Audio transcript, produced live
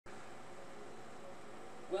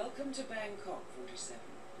Welcome to Bangkok, 47.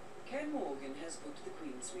 Ken Morgan has booked the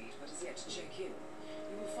Queen Suite, but has yet to check in.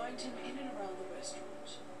 You will find him in and around the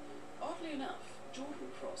restaurant. Oddly enough,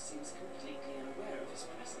 Jordan Cross seems completely unaware of his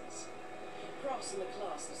presence. Cross and the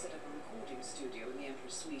class have set up a recording studio in the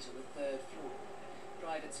Emperor's Suite on the 3rd floor.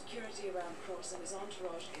 Private security around Cross and his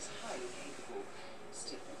entourage is highly capable.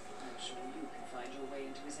 Still, I'm sure you can find your way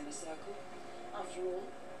into his inner circle. After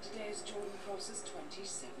all, today is Jordan Cross's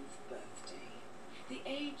 27th birthday. The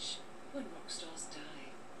age when rock stars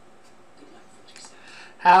die. Good luck, 47.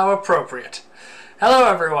 How appropriate. Hello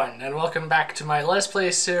everyone, and welcome back to my Let's Play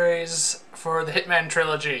series for the Hitman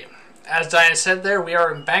Trilogy. As Diana said there, we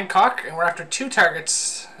are in Bangkok, and we're after two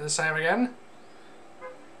targets this time again.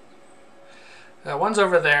 One's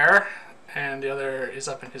over there, and the other is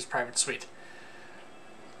up in his private suite.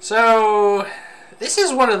 So, this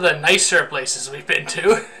is one of the nicer places we've been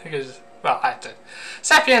to, because, well, I had to.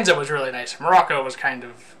 Sapienza was really nice. Morocco was kind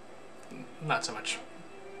of not so much.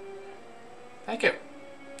 Thank you.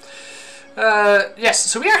 Yes,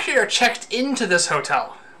 so we actually are checked into this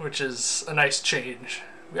hotel, which is a nice change.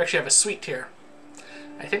 We actually have a suite here.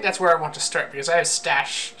 I think that's where I want to start, because I have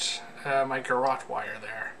stashed my garrote wire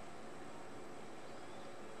there.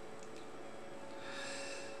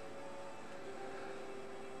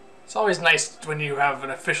 It's always nice when you have an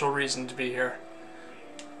official reason to be here.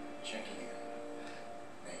 Checking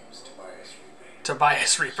in. Name's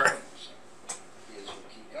Tobias Reaper. Here's your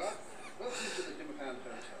key card. Welcome to the Himmapan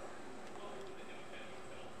Hotel.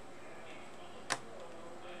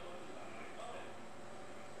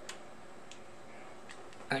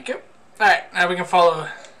 Thank you. Alright, now we can follow.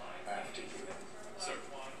 After you. Sir,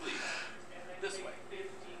 please. This way.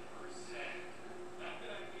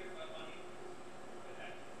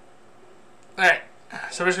 Alright,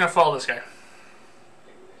 so we're just gonna follow this guy.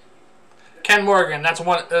 Ken Morgan, that's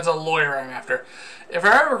a lawyer I'm after. If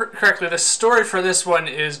I remember correctly, the story for this one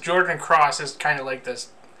is Jordan Cross is kind of like this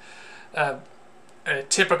a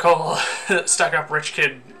typical stuck-up rich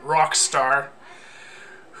kid rock star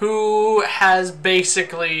who has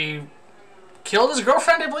basically killed his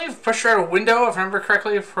girlfriend, I believe, pushed her out a window, if I remember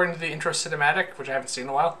correctly, according to the intro cinematic, which I haven't seen in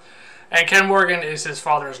a while. And Ken Morgan is his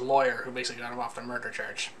father's lawyer, who basically got him off the murder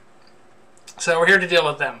charge. So we're here to deal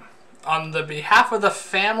with them. On the behalf of the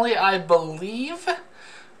family, I believe,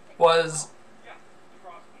 was...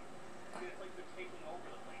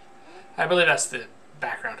 I believe that's the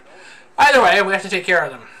background. Either way, we have to take care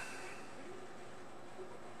of them.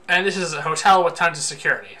 And this is a hotel with tons of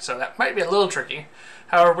security, so that might be a little tricky.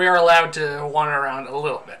 However, we are allowed to wander around a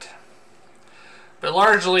little bit. But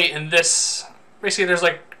largely in this... Basically, there's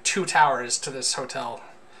like 2 towers to this hotel.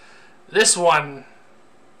 This one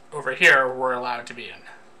over here we're allowed to be in.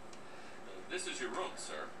 This is your room,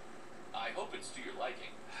 sir. I hope it's to your liking.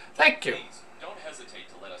 Thank you. Please, don't hesitate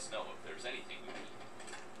to let us know if there's anything you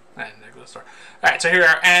need. And there goes the door. Alright, so here we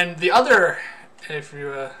are. And the other, if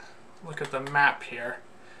you look at the map here,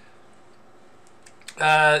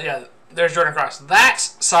 yeah, there's Jordan Cross. That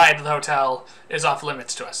side of the hotel is off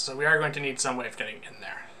limits to us, so we are going to need some way of getting in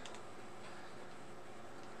there.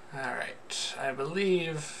 Alright, I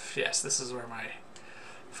believe, yes, this is where my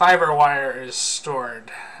fiber wire is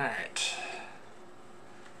stored. Alright.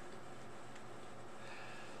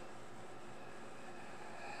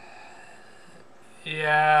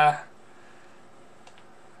 Yeah.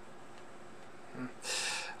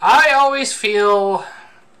 I always feel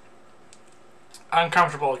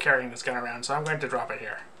uncomfortable carrying this gun around, so I'm going to drop it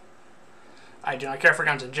here. I do not care for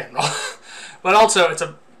guns in general. But also, it's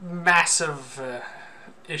a massive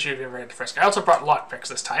issue if you ever had to frisk. I also brought lockpicks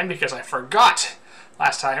this time because I forgot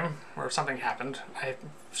last time, or something happened. I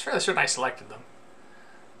was fairly certain I selected them.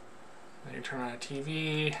 Then you turn on a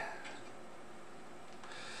TV.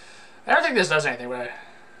 I don't think this does anything, but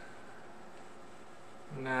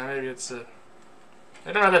no, maybe it's a...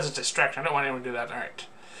 I don't know if that's a distraction. I don't want anyone to do that. Alright.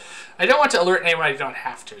 I don't want to alert anyone I don't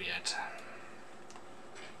have to yet.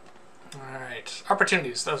 Alright.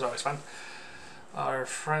 Opportunities. Those are always fun. Our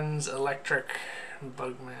friend's electric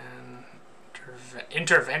bugman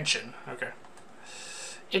intervention. Okay.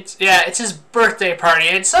 It's his birthday party.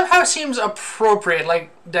 It somehow seems appropriate,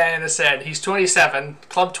 like Diana said. He's 27.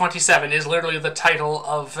 Club 27 is literally the title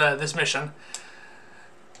of this mission.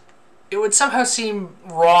 It would somehow seem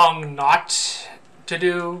wrong not to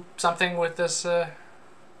do something with this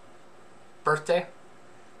birthday.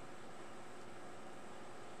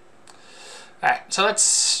 Alright, so let's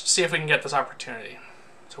see if we can get this opportunity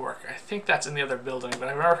to work. I think that's in the other building, but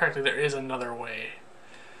if I remember correctly, there is another way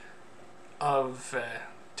of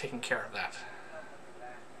taking care of that.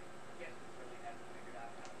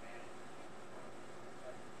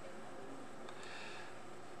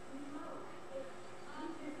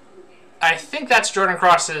 I think that's Jordan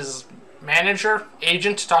Cross's manager,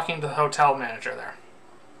 agent, talking to the hotel manager there.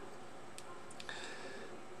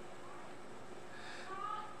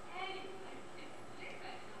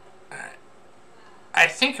 Alright. I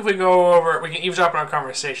think if we go over, we can eavesdrop on our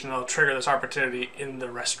conversation, it'll trigger this opportunity in the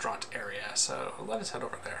restaurant area. So let us head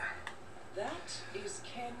over there. That is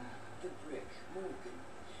Ken the Brick Morgan,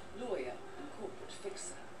 lawyer and corporate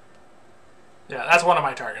fixer. Yeah, that's one of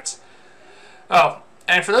my targets. Oh,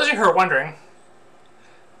 and for those of you who are wondering,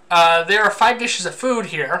 there are 5 dishes of food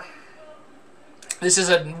here. This is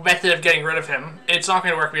a method of getting rid of him. It's not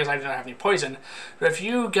going to work because I do not have any poison. But if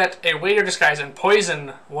you get a waiter disguise and poison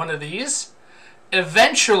one of these,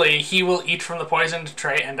 eventually he will eat from the poisoned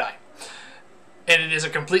tray and die. And it is a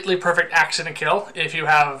completely perfect accident kill if you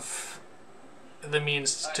have the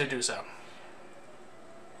means to do so.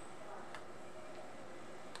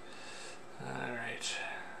 Alright.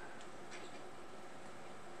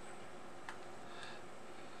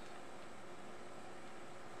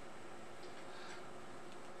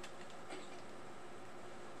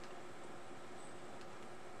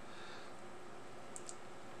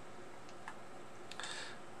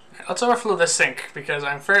 Let's overflow this sink because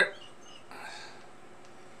I'm fair.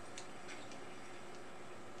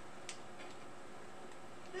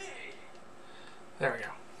 There we go.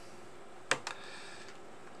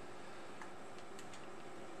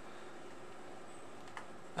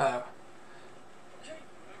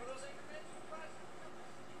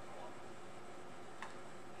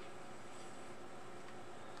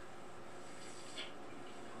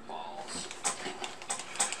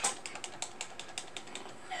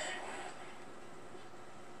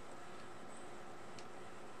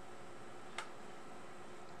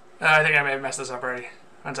 I think I may have messed this up already.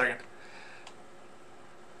 1 second.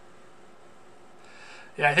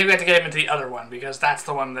 Yeah, I think we have to get him into the other one because that's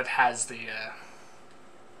the one that has the.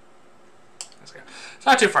 Let's go. It's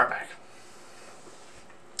not too far back.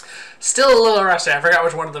 Still a little rusty. I forgot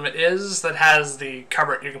which one of them it is that has the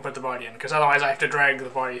cupboard you can put the body in, because otherwise I have to drag the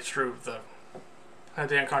body through the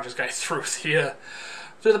unconscious guy through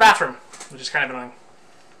the bathroom, which is kind of annoying.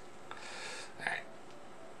 Alright.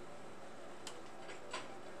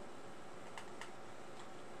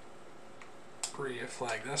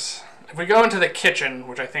 Flag this. If we go into the kitchen,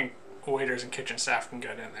 which I think waiters and kitchen staff can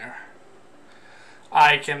get in there,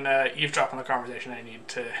 I can eavesdrop on the conversation I need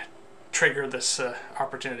to trigger this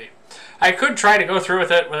opportunity. I could try to go through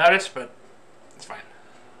with it without it, but it's fine.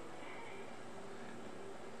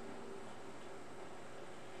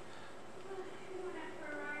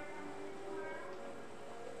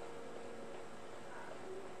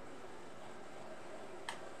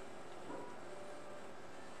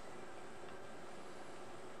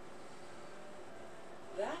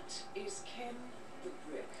 That is Ken the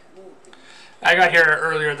Brick Morgan. I got here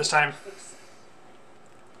earlier this time.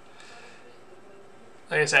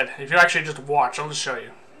 Like I said, if you actually just watch, I'll just show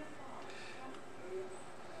you.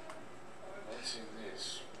 What's in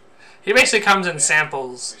this? He basically comes and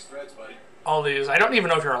samples Nice threads, buddy. all these. I don't even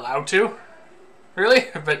know if you're allowed to, really,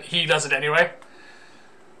 but he does it anyway.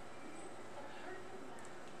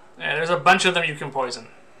 Yeah, there's a bunch of them you can poison.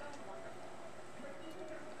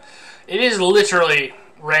 It is literally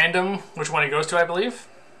random which one he goes to, I believe.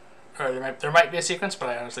 Or there might be a sequence, but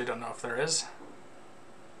I honestly don't know if there is.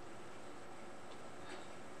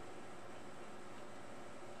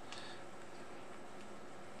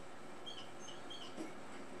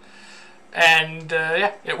 And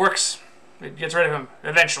yeah, it works. It gets rid of him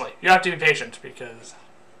eventually. You have to be patient because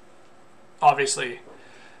obviously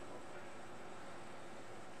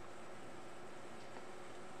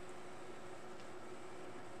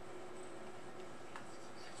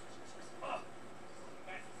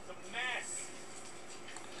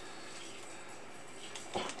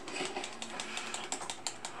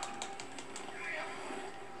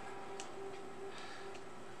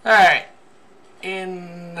alright.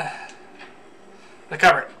 In the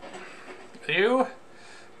cupboard. You.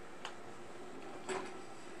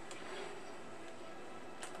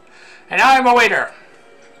 And now I'm a waiter.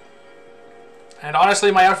 And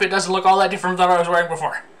honestly, my outfit doesn't look all that different than what I was wearing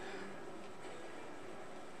before.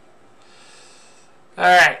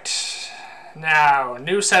 Alright. Now,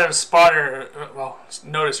 new set of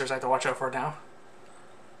noticers I have to watch out for now.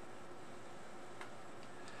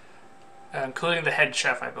 Including the head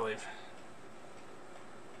chef, I believe.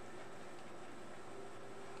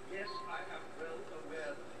 Yes, I am well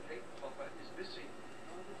aware that the cake topper is missing.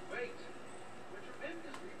 Wait, we're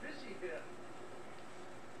tremendously busy here.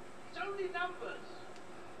 It's only numbers.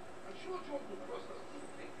 I'm sure Jordan Cross doesn't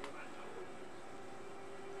think you're that number.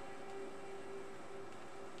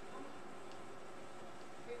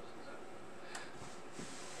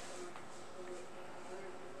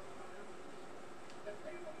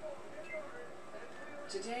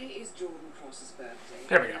 is Jordan Cross's birthday.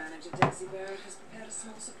 There we go. Manager Daisy Barrett has prepared a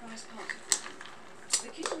small surprise party for him. The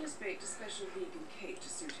kitchen has baked a special vegan cake to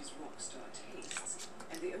suit his rock star tastes,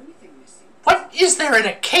 and the only thing missing. What is there in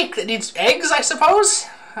a cake that needs eggs, I suppose?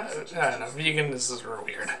 I don't know, vegan, this is real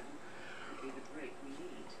weird. Could be the break we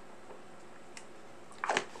need.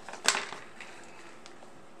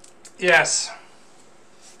 Yes.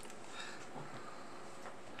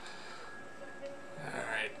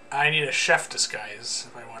 Alright, I need a chef disguise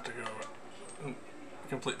if I want to go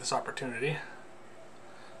complete this opportunity.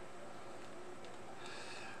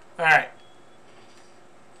 Alright.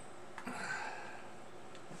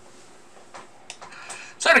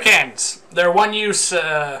 Soda cans. They're one-use,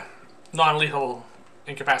 non-lethal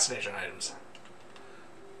incapacitation items.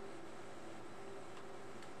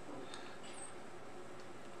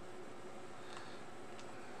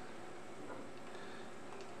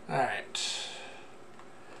 Alright.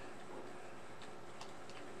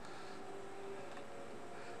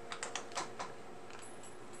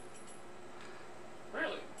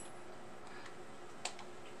 Really?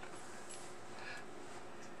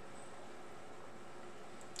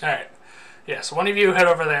 Alright. Yeah, so one of you head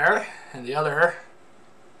over there, and the other...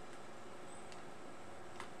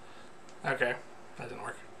 Okay, that didn't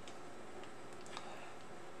work.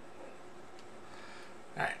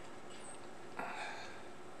 Alright.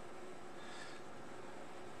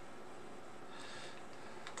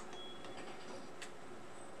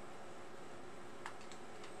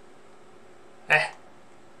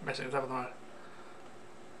 Messing it up with the moment.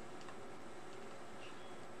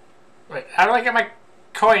 Wait, how do I get my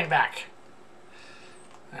coin back?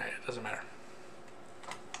 Alright, it doesn't matter.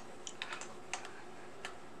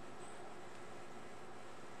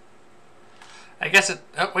 I guess it...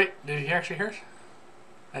 Oh, wait, did he actually hear it?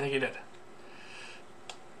 I think he did.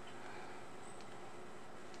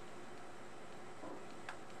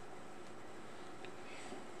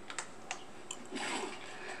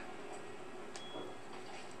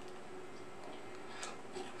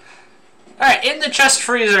 Alright, in the chest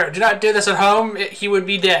freezer. Do not do this at home. He would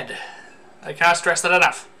be dead. I cannot stress that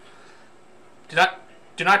enough.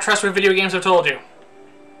 Do not trust what video games have told you.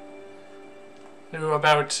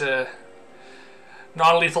 About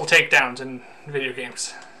non-lethal takedowns in video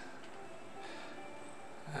games.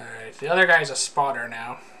 Alright, the other guy's a spotter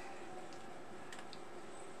now.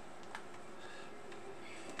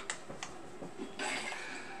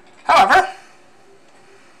 However,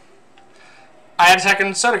 I had a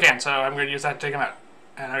second soda can, so I'm going to use that to take him out.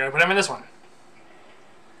 And I'm going to put him in this one.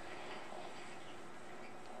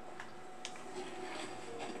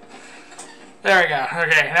 There we go.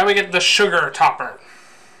 Okay, now we get the sugar topper.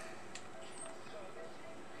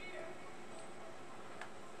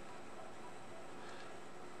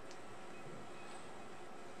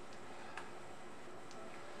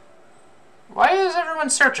 Why is everyone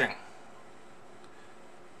searching?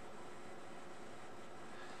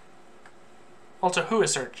 Also, who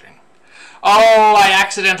is searching? Oh, I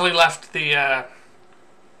accidentally left the, I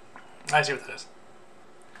see what that is.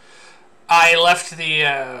 I left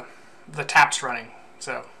the taps running,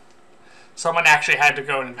 so someone actually had to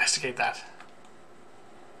go and investigate that.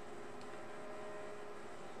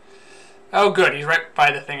 Oh, good, he's right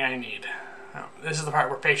by the thing I need. Oh, this is the part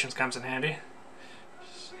where patience comes in handy.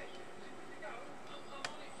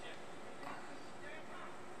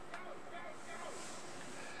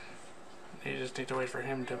 You just need to wait for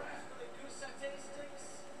him to...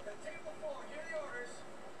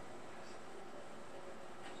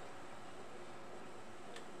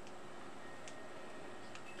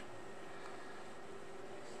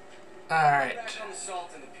 Alright. Back on the salt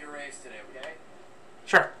and the purees today, okay?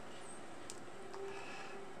 Sure.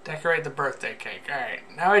 Decorate the birthday cake. Alright,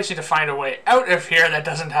 now I just need to find a way out of here that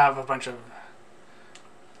doesn't have a bunch of...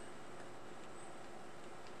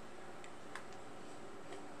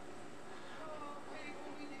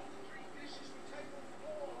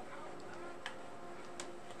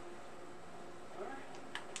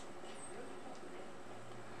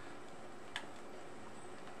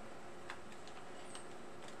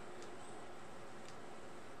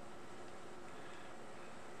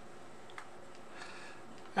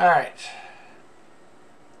 Alright.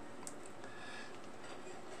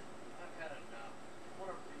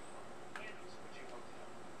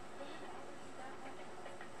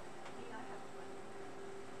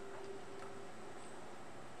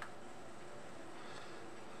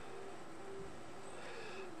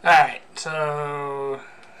 Alright, so...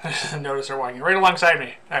 Notice they're walking right alongside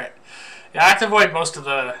me. Alright. Yeah, I have to avoid most of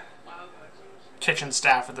the kitchen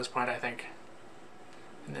staff at this point, I think.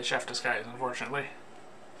 In the chef disguise, unfortunately.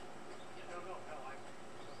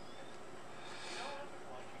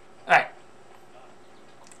 Alright.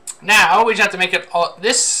 Now, we just have to make it all...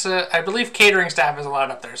 This, I believe catering staff is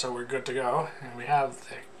allowed up there, so we're good to go. And we have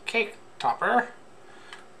the cake topper.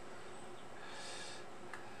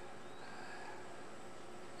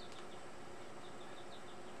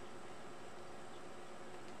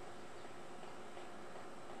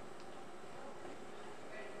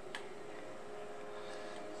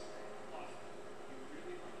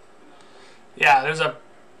 Yeah, there's a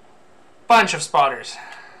bunch of spotters.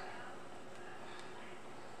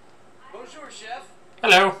 Bonjour, chef.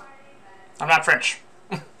 Hello. I'm not French.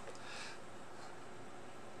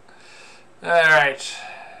 Alright.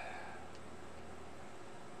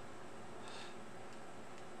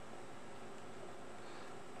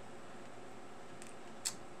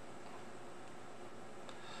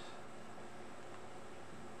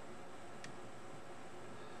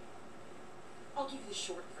 I'll give you the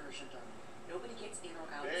short version, darling. Nobody gets in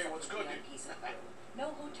or out Hey, except what's for cooking? VIPs in the room.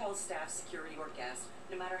 No hotel staff, security, or guests,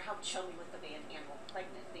 no matter how chummy with the man and or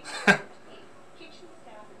pregnant they may be. Kitchen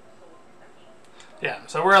staff is the sole exception. Yeah,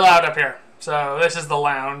 so we're allowed up here. So this is the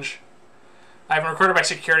lounge. I haven't recorded my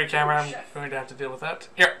security camera. I'm going to have to deal with that.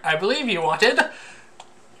 Here, I believe you wanted a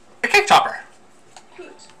cake topper.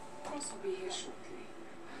 Good. Cross will be here shortly,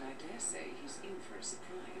 and I dare say he's in for a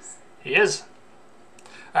surprise. He is.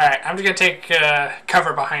 Alright, I'm just going to take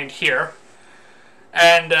cover behind here.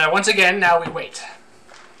 And once again, now we wait.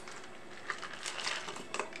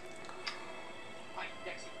 Hi,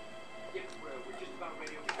 Dexy. Yeah, we're just about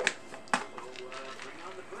ready over here. So, bring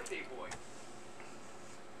on the birthday boy.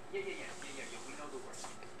 Yeah, we know the word.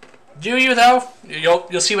 Do you, though?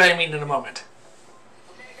 You'll see what I mean in a moment.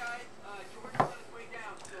 Okay, guys, George is on his way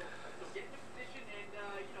down, so get into position and,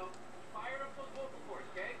 fire up those vocal cords,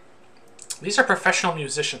 okay? These are professional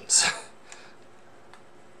musicians.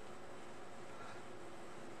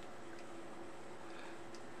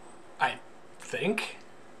 I think.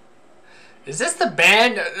 Is this the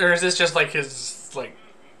band, or is this just like his, like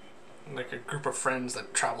a group of friends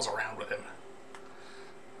that travels around with him?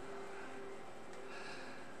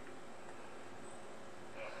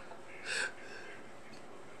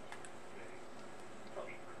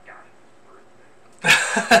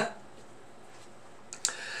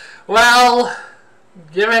 Well,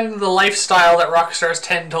 given the lifestyle that rock stars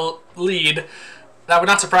tend to lead, that would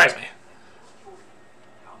not surprise me.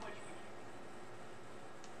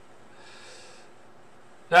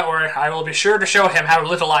 Don't worry, I will be sure to show him how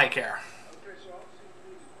little I care.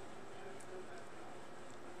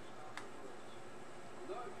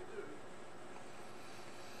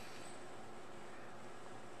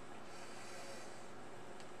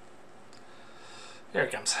 Here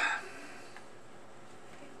it comes.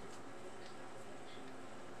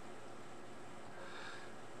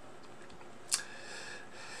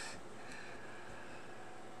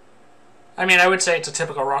 I mean, I would say it's a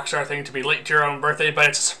typical rock star thing to be late to your own birthday, but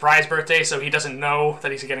it's a surprise birthday, so he doesn't know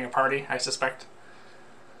that he's getting a party, I suspect.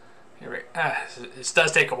 Here it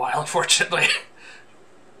does take a while, unfortunately.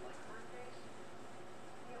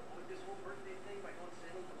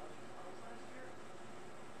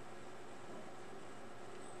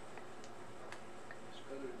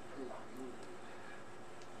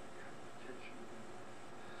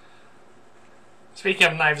 Speaking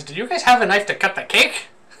of knives, do you guys have a knife to cut the cake?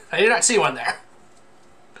 I did not see one there.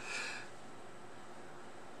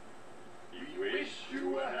 We wish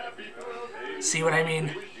you a happy birthday. See what I mean?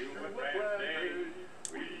 We wish you a birthday.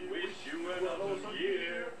 We wish you another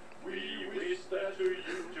year. We wish that to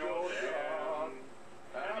you, Jordan.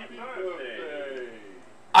 Happy birthday.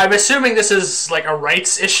 I'm assuming this is like a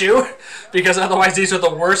rights issue, because otherwise these are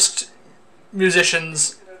the worst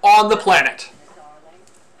musicians on the planet.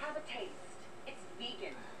 Have a taste. It's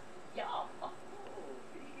vegan. Yum.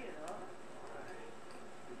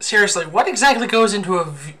 Seriously, what exactly goes into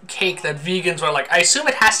a cake that vegans are like? I assume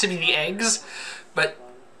it has to be the eggs, but...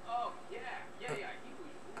 Oh, yeah. He was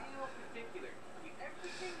real particular. I mean,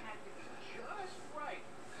 everything had to be just right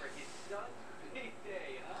for his son's big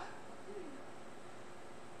day,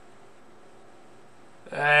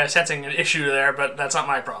 huh? Sensing an issue there, but that's not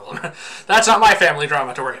my problem. That's not my family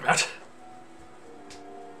drama to worry about.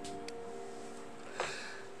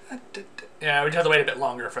 Yeah, we'd have to wait a bit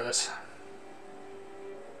longer for this.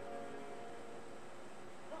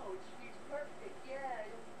 Oh, she's perfect. Yeah.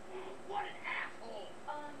 What an asshole!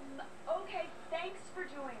 Okay, thanks for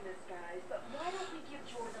doing this, guys, but why don't we give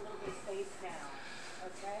Jordan a little bit of space now?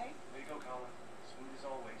 Okay? Way to go, Colin. Smooth as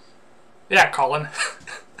always. Yeah, Colin.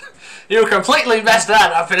 You completely messed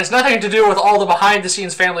that up, and it's nothing to do with all the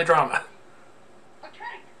behind-the-scenes family drama.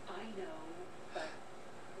 Okay. I know, but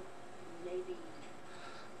maybe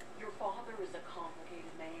your father is a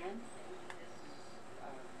complicated man.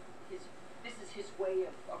 his way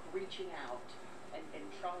of reaching out and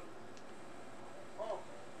trying. Oh,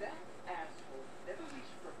 that asshole never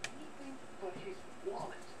reached for anything but his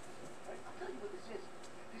wallet. I'll tell you what this is.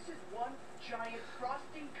 This is one giant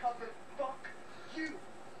frosting-covered fuck you.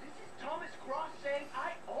 This is Thomas Cross saying,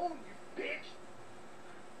 I own you, bitch.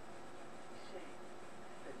 He's saying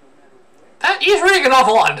that no matter where He's reading an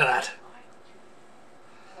awful lot into that.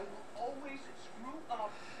 I will always screw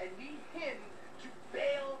up and need him to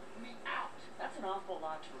bail me out. That's an awful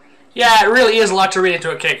lot to read into. Yeah, it really is a lot to read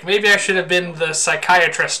into a cake. Maybe I should have been the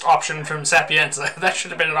psychiatrist option from Sapienza. That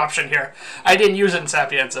should have been an option here. I didn't use it in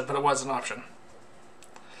Sapienza, but it was an option.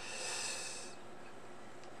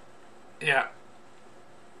 Yeah.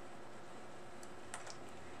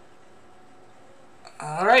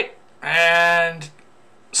 Alright. And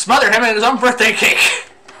smother him in his own birthday cake.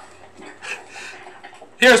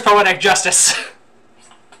 Here's poetic justice.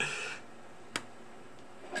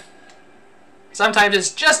 Sometimes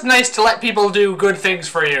it's just nice to let people do good things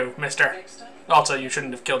for you, mister. Also, you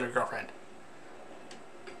shouldn't have killed your girlfriend.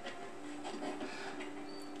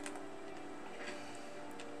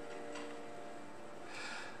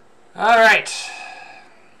 Alright.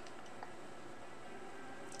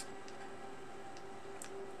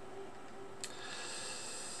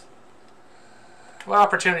 What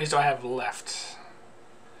opportunities do I have left?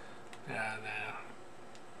 Yeah, no.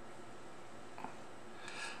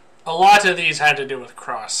 A lot of these had to do with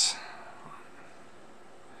Cross.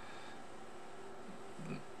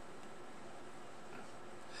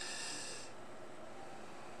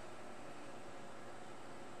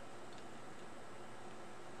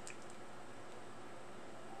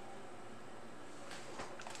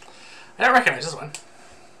 I don't recognize this one.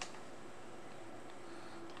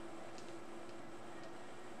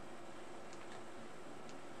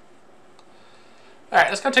 Alright,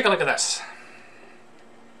 let's go take a look at this.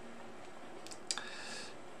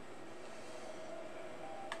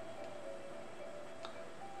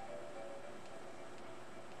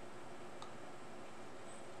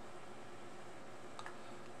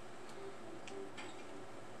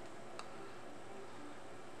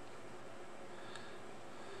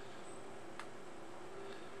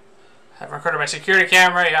 I've recorded my security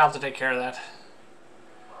camera. Yeah, I'll have to take care of that.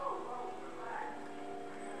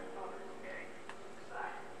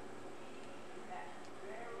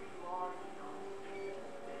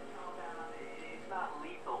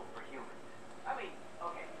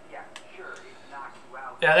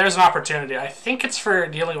 Yeah, there's an opportunity. I think it's for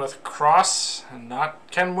dealing with Cross and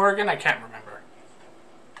not Ken Morgan. I can't remember.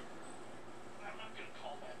 I'm not gonna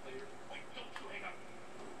call that later. Wait, don't you hang up.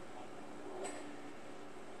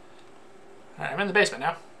 Alright, I'm in the basement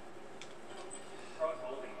now.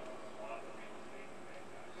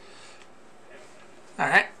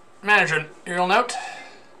 Alright, management, you'll note.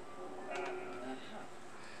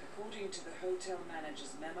 According to the hotel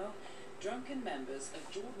manager's memo, drunken members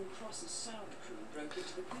of Jordan Cross's sour crew broke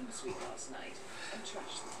into the Queen Suite last night and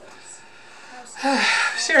trashed the place.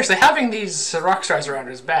 Seriously, having these rock stars around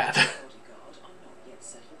is bad. Bodyguard are not yet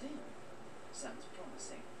settled in. Sounds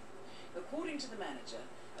promising. According to the manager,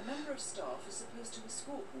 a member of staff is supposed to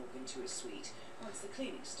escort Morgan to his suite once the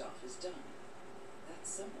cleaning staff is done. That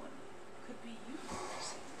someone could be you,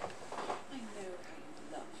 Roxy. I know how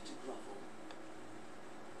you love to grovel.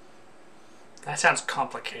 That sounds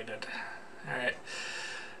complicated. Alright.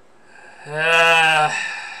 I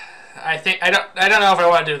don't know if I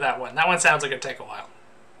want to do that one. That one sounds like it'd take a while.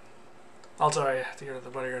 Also, I have to go to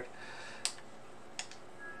the bodyguard.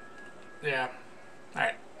 Yeah.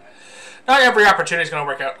 Alright. Not every opportunity is going to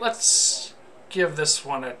work out. Let's give this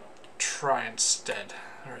one a try instead.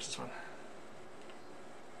 Where is this one?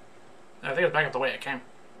 I think it's back up the way it came.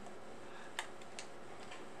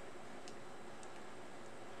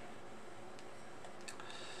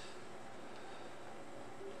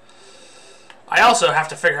 I also have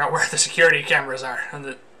to figure out where the security cameras are. And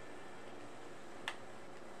the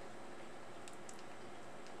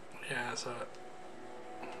yeah, so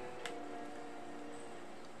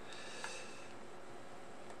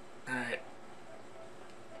alright.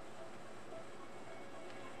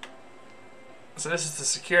 So this is the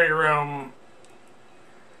security room.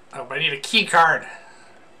 Oh, but I need a key card.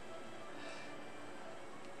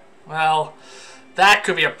 Well, that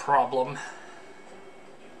could be a problem.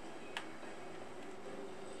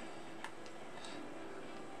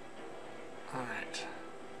 Alright.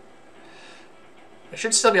 It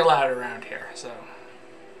should still be allowed around here, so.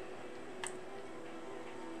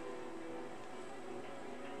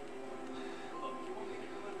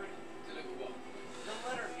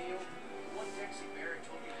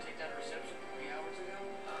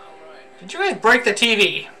 Did you guys break the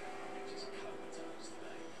TV?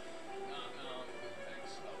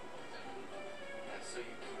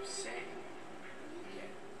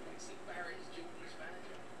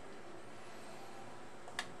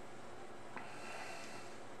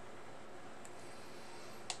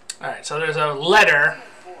 Alright, so there's a letter.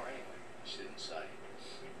 For anyway, she didn't say.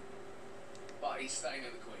 But he's staying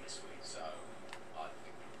at the Queen Suite, so I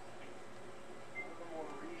think. All the more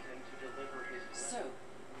reason to deliver his So,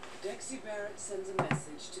 Dexy Barrett sends a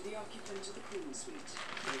message to the occupant of the Queen Suite,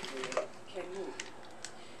 aka Ken Morgan.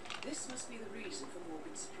 This must be the reason for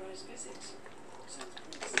Morgan's surprise visit. Sounds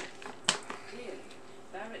promising. Clearly,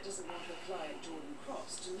 Barrett doesn't want her client Jordan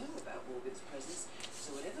Cross to know about Morgan's presence,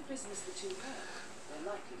 so whatever business the two have,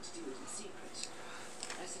 they're likely to do it in secret.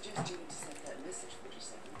 I suggest you intercept that message,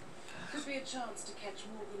 47. Could be a chance to catch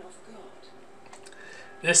Morgan off guard.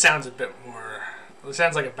 This sounds a bit more... This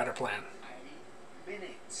sounds like a better plan. A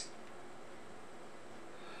minute.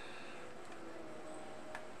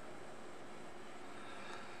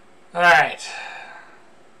 Alright.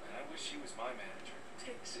 Man, I wish she was my manager.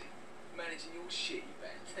 Dexy. Managing your shit, you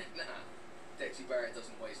bet. Nah. Dexy Barrett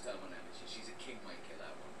doesn't waste time on amateurs. She's a kingmaker,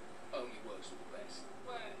 that one. Only works with the best.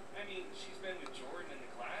 Well, I mean, she's been with Jordan in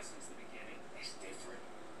the class since the beginning. It's different.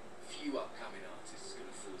 Few upcoming artists can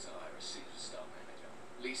afford to hire a superstar manager.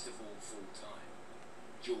 Least of all full-time.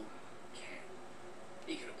 Jordan can.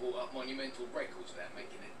 He could have bought up monumental records without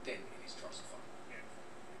making a dent in his trust fund. Yeah.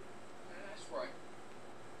 That's right.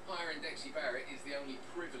 Hiring Dexy Barrett is the only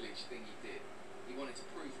privileged thing he did. He wanted to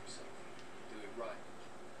prove himself. Do it right.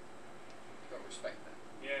 You've got to respect that.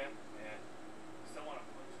 Yeah. Still want to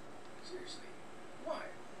push. Seriously.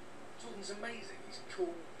 Why? Jordan's amazing. He's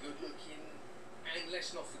cool, good-looking, and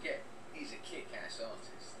let's not forget, he's a kick-ass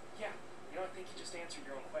artist. Yeah. You know, I think you just answered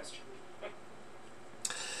your own question.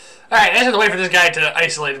 Alright, I just have to wait for this guy to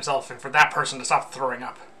isolate himself and for that person to stop throwing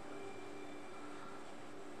up.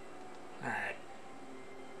 Alright.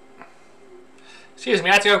 Excuse me,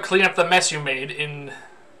 I have to go clean up the mess you made in...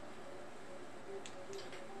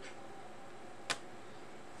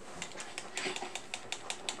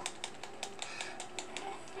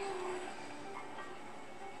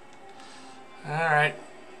 Alright.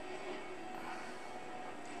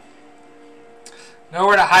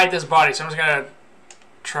 Nowhere to hide this body, so I'm just gonna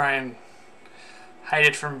try and hide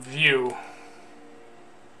it from view.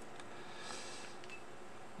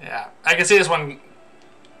 Yeah, I can see this one.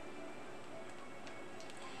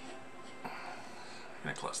 I'm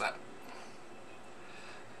gonna close that.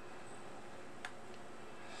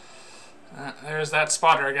 There's that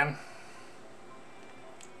spotter again.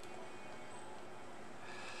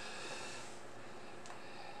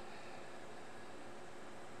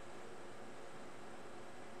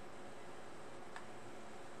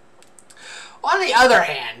 On the other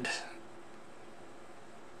hand,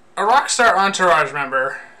 a Rockstar Entourage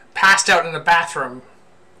member passed out in the bathroom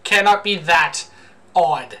cannot be that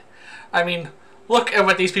odd. I mean, look at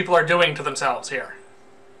what these people are doing to themselves here.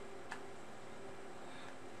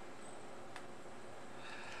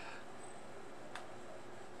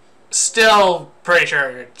 Still pretty sure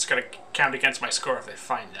it's going to count against my score if they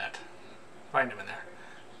find him in there.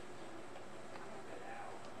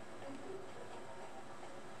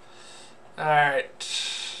 Alright,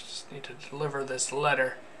 just need to deliver this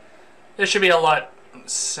letter. This should be a lot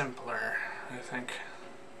simpler, I think.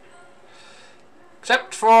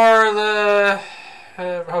 Except for the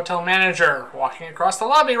hotel manager walking across the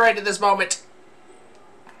lobby right at this moment.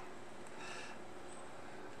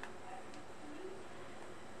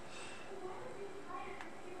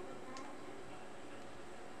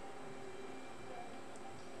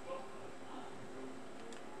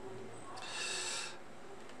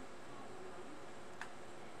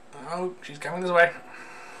 Oh, she's coming this way.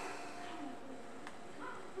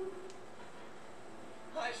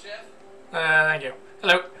 Hi, Chef. Thank you.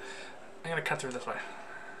 Hello. I'm gonna cut through this way.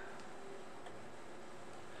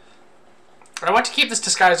 I want to keep this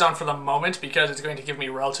disguise on for the moment because it's going to give me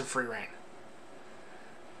relative free reign.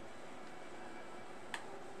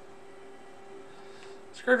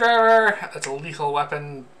 Screwdriver. That's a lethal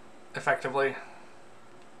weapon, effectively.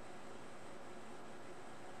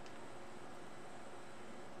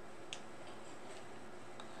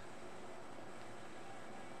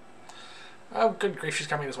 Oh, good grief, she's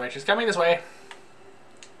coming this way. She's coming this way.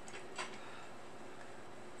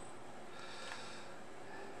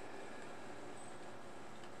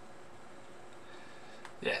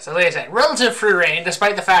 Yes, as I said, relative free reign,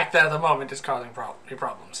 despite the fact that at the moment it's causing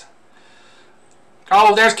problems.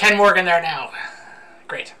 Oh, there's Ken Morgan there now.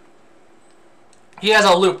 Great. He has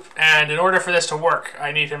a loop, and in order for this to work,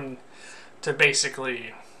 I need him to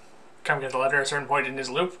basically come get the letter at a certain point in his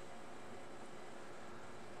loop.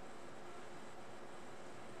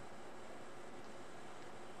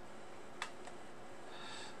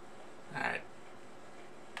 Alright.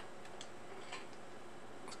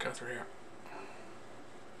 Let's go through here.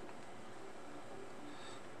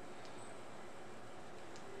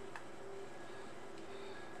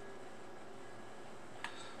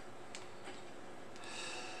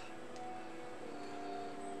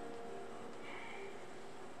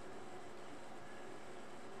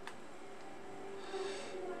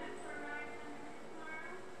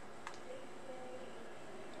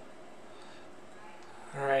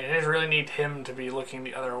 need him to be looking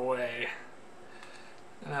the other way.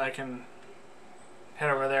 And then I can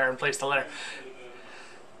head over there and place the letter.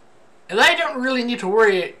 And I don't really need to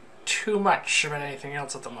worry too much about anything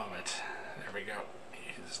else at the moment. There we go.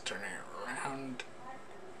 He's turning around.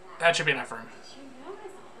 That should be enough for him.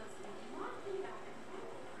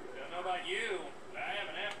 Don't know about you, but I have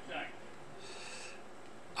an appetite.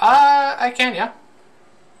 I can, yeah.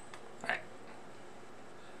 Alright.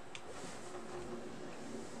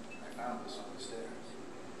 I found this on the stairs.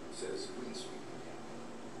 It says Queen Suite.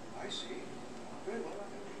 I see. Very well.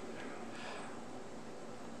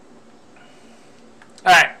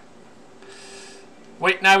 Alright.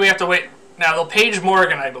 Wait, now we have to wait. Now they'll page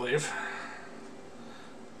Morgan, I believe.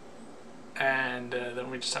 And then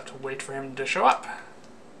we just have to wait for him to show up.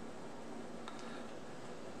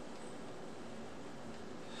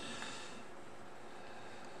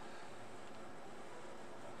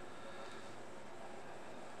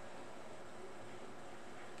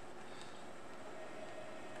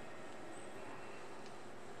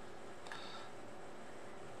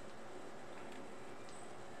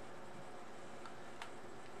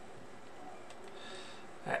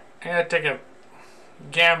 I'm gonna take a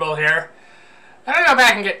gamble here. I'm gonna go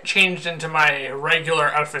back and get changed into my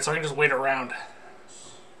regular outfit so I can just wait around.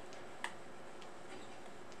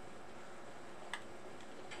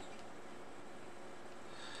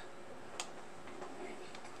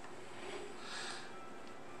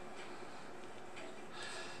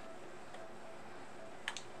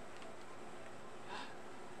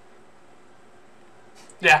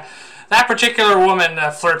 Yeah, that particular woman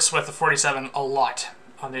flirts with the 47 a lot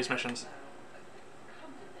on these missions.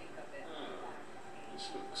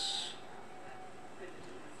 This looks...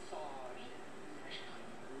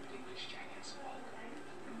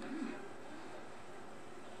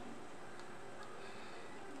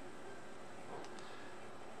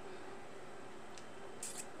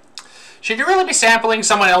 Should you really be sampling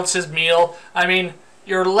someone else's meal? I mean,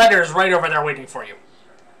 your letter's right over there waiting for you.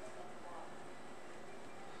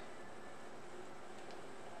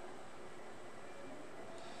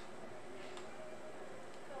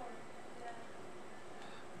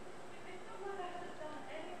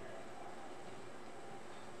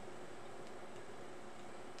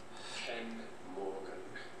 Morgan.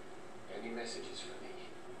 Any messages for me?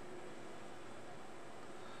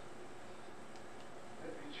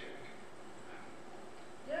 Let me check.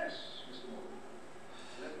 Yes, Mr. Morgan.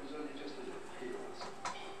 That was only just a little chaos.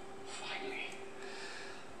 Finally.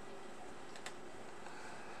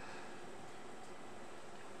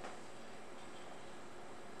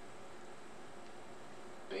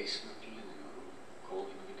 Basement living room. Call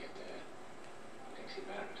him when you get there. Thanks, he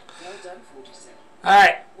married. Well done, 47.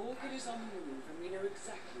 Alright. Morgan is on the move, and we know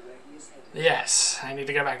exactly where he is headed. Yes, I need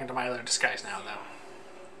to go back into my other disguise now, though.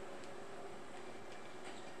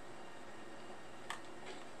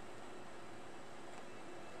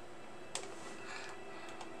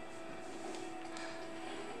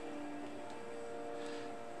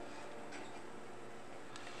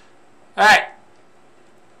 Alright.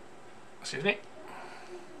 Excuse me.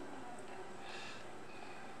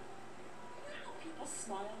 People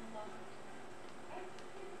smile a lot.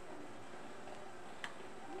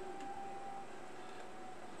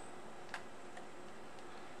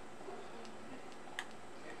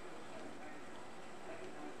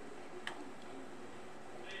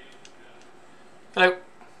 Hello.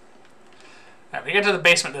 Alright, we get to the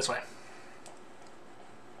basement this way.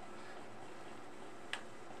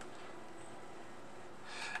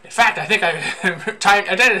 In fact, I think I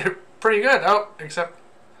did it pretty good. Oh, except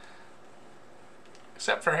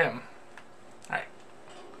for him. Alright.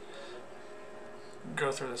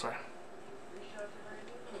 Go through this way.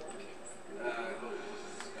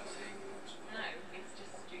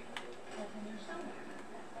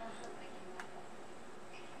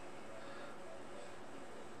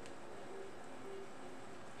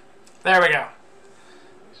 There we go.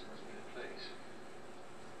 This must be the place.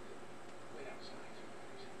 Wait outside.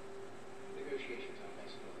 Negotiations are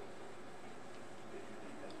possible.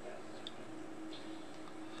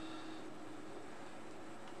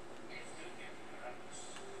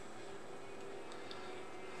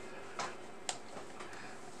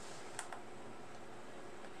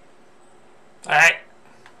 Alright.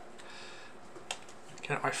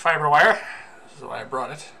 Get out my fiber wire. This is why I brought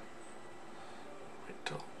it. Wait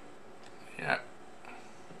till. Yeah.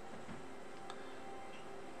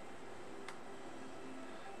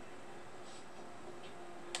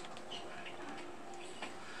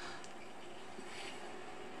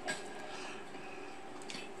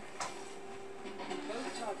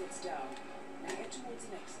 Both targets down. Now head towards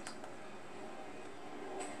an exit.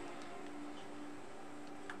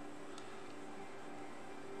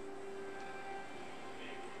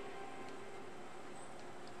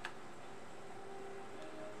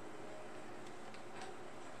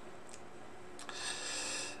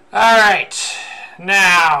 Alright,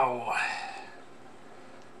 now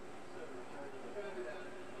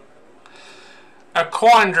a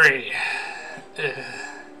quandary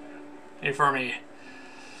for me.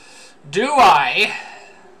 Do I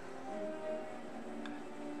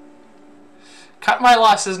cut my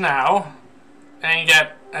losses now and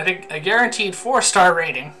get, I think, a guaranteed 4-star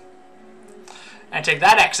rating and take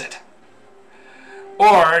that exit?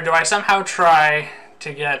 Or do I somehow try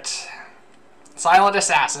to get Silent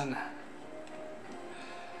Assassin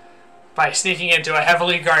by sneaking into a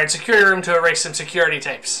heavily guarded security room to erase some security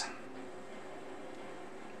tapes?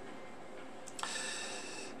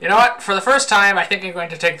 You know what? For the first time, I think I'm going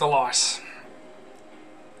to take the loss.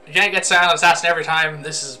 You can't get Silent Assassin every time.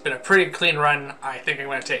 This has been a pretty clean run. I think I'm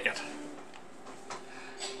going to take it.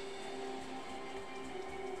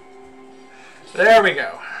 There we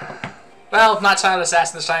go. Well, not Silent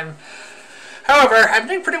Assassin this time. However, I'm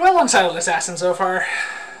doing pretty well on Silent Assassin so far.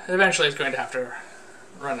 Eventually it's going to have to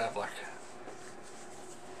run out of luck.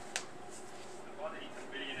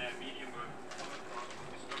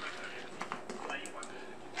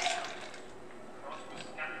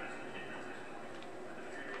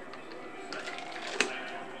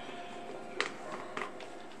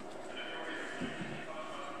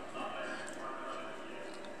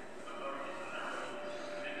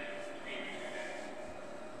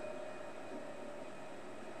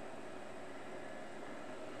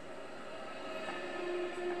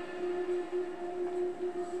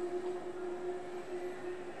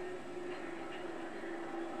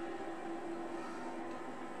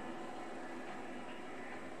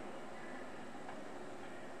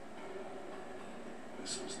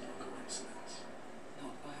 This was no coincidence.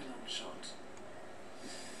 Not by a long shot.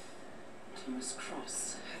 Thomas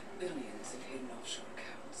Cross had billions of hidden offshore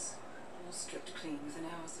accounts, all stripped clean within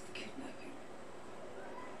hours of the kidnapping.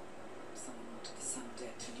 Someone wanted the son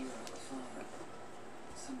dead to lure out the father.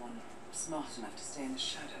 Someone smart enough to stay in the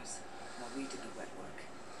shadows while we did the wet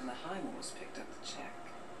work, and the Highmores picked up the check.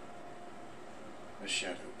 A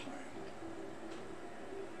shadow plan.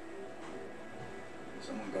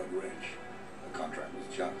 Someone got rich. The contract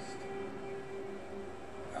was just.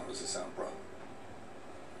 That was the sound problem.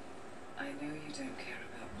 I know you don't care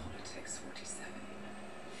about politics, 47.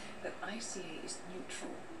 But ICA is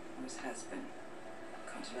neutral, always has been.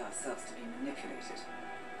 Can't allow ourselves to be manipulated.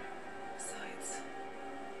 Besides,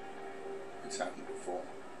 It's happened before.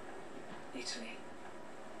 Italy,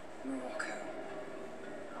 Morocco,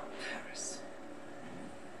 Paris.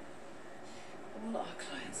 All our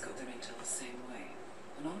clients got their intel the same way.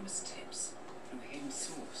 Anonymous tips from a hidden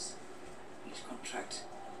source. Each contract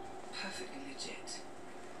perfectly legit.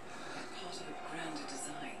 Yet part of a grander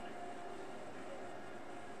design.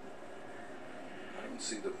 I don't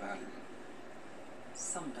see the pattern.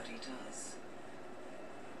 Somebody does.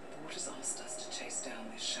 The board has asked us to chase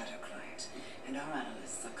down this shadow client, and our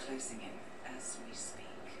analysts are closing in as we speak.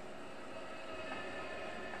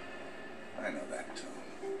 I know that tone.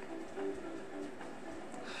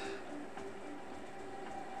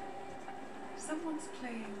 Someone's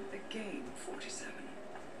playing a game, 47.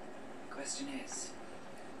 The question is,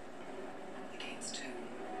 against whom?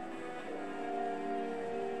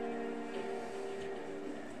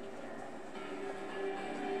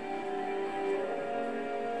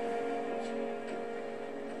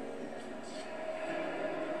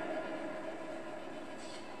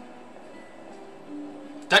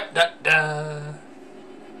 Da da da.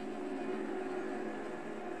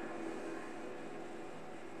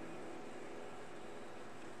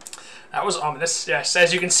 That was ominous. Yes,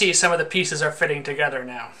 as you can see, some of the pieces are fitting together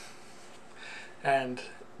now. And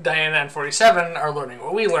Diana and 47 are learning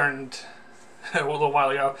what we learned a little while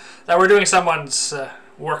ago, that we're doing someone's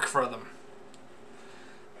work for them.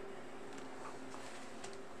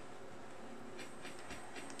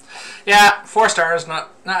 Yeah, 4 stars,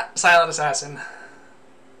 not Silent Assassin.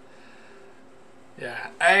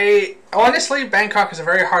 Yeah, honestly, Bangkok is a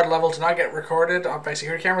very hard level to not get recorded by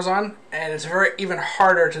security cameras on, and it's even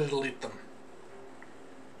harder to delete them.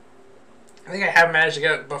 I think I have managed to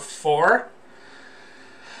get it before.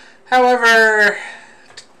 However,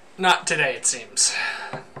 not today, it seems.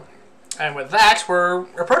 And with that, we're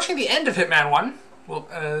approaching the end of Hitman 1. Well,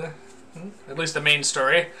 at least the main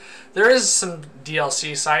story. There is some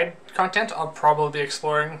DLC side content I'll probably be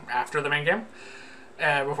exploring after the main game,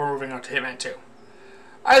 before moving on to Hitman 2.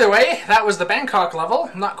 Either way, that was the Bangkok level.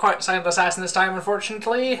 Not quite Silent Assassin this time,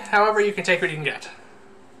 unfortunately. However, you can take what you can get.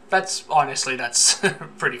 Honestly, that's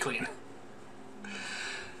pretty clean.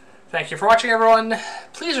 Thank you for watching, everyone.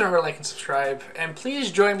 Please remember to like and subscribe, and please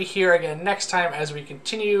join me here again next time as we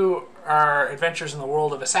continue our adventures in the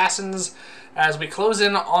world of assassins, as we close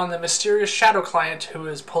in on the mysterious shadow client who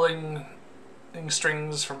is pulling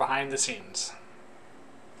strings from behind the scenes.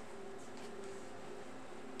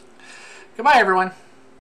 Goodbye, everyone.